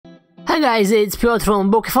Hi guys, it's Piotr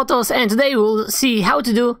from Bokeh Photos, and today we'll see how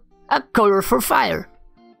to do a color for fire.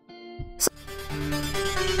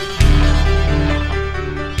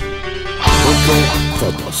 Bokeh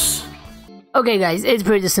Photos. Okay guys, it's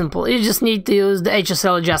pretty simple. You just need to use the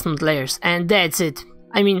HSL adjustment layers, and that's it.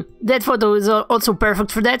 I mean, that photo is also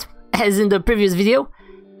perfect for that, as in the previous video,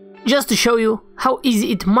 just to show you how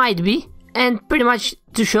easy it might be, and pretty much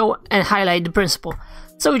to show and highlight the principle.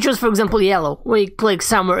 So we choose, for example, yellow. We click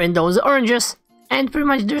somewhere in those oranges, and pretty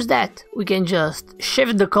much there's that. We can just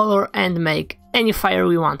shift the color and make any fire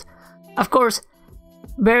we want. Of course,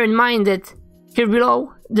 bear in mind that here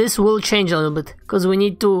below, this will change a little bit, because we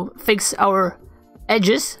need to fix our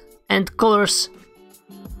edges and colors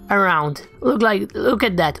around. Look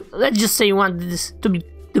at that. Let's just say you want this to be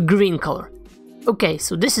the green color. Okay,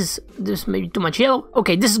 so this may be too much yellow.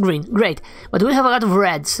 Okay, this is green, great. But we have a lot of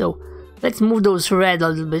red, so let's move those red a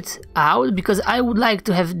little bit out, because I would like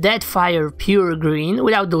to have that fire pure green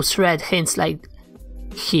without those red hints like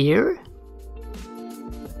here.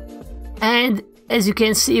 And as you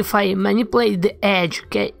can see, if I manipulate the edge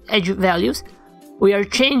values, we are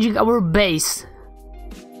changing our base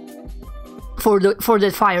for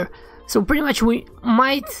that fire. So pretty much we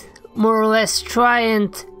might more or less try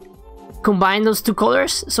and combine those two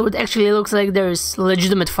colors, so it actually looks like there is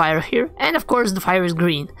legitimate fire here, and of course the fire is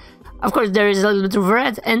green. Of course there is a little bit of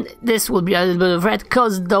red, and this will be a little bit of red,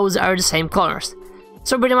 because those are the same colors.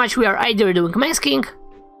 So pretty much we are either doing masking,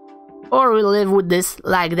 or we live with this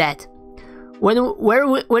like that.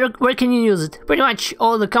 Where can you use it? Pretty much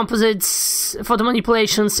all the composites, photo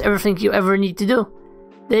manipulations, everything you ever need to do.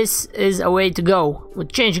 This is a way to go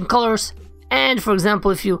with changing colors, and for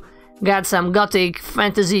example, if you got some gothic,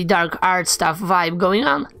 fantasy, dark art stuff vibe going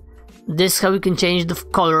on, this is how you can change the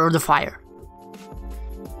color of the fire.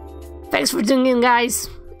 Thanks for tuning in, guys.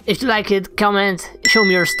 If you like it, comment, show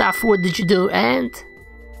me your stuff, what did you do, and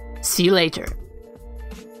see you later.